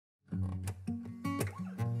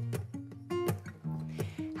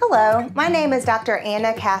Hello, my name is Dr.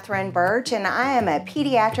 Anna-Kathryn Burch, and I am a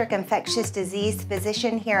pediatric infectious disease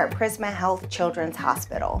physician here at Prisma Health Children's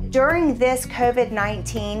Hospital. During this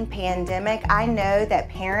COVID-19 pandemic, I know that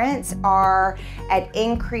parents are at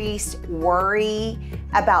increased worry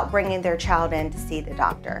about bringing their child in to see the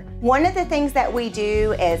doctor. One of the things that we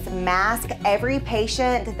do is mask every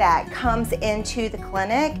patient that comes into the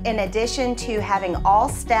clinic, in addition to having all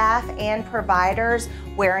staff and providers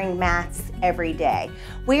wearing masks every day.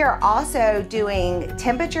 We are also doing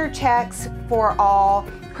temperature checks for all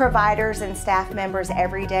providers and staff members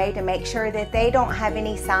every day to make sure that they don't have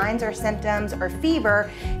any signs or symptoms or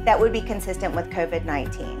fever that would be consistent with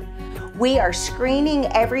COVID-19. We are screening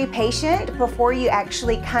every patient before you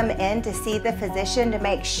actually come in to see the physician to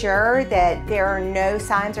make sure that there are no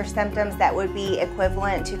signs or symptoms that would be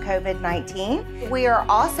equivalent to COVID-19. We are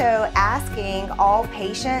also asking all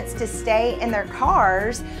patients to stay in their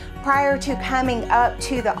cars prior to coming up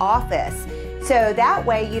to the office. So that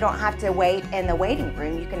way you don't have to wait in the waiting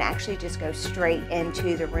room. You can actually just go straight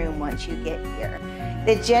into the room once you get here.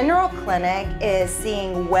 The general clinic is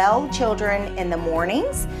seeing well children in the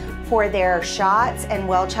mornings for their shots and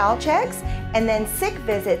well child checks, and then sick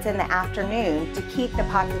visits in the afternoon to keep the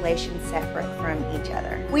population separate from each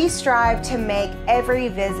other. We strive to make every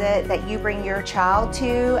visit that you bring your child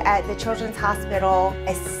to at the Children's Hospital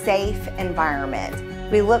a safe environment.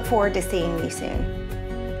 We look forward to seeing you soon.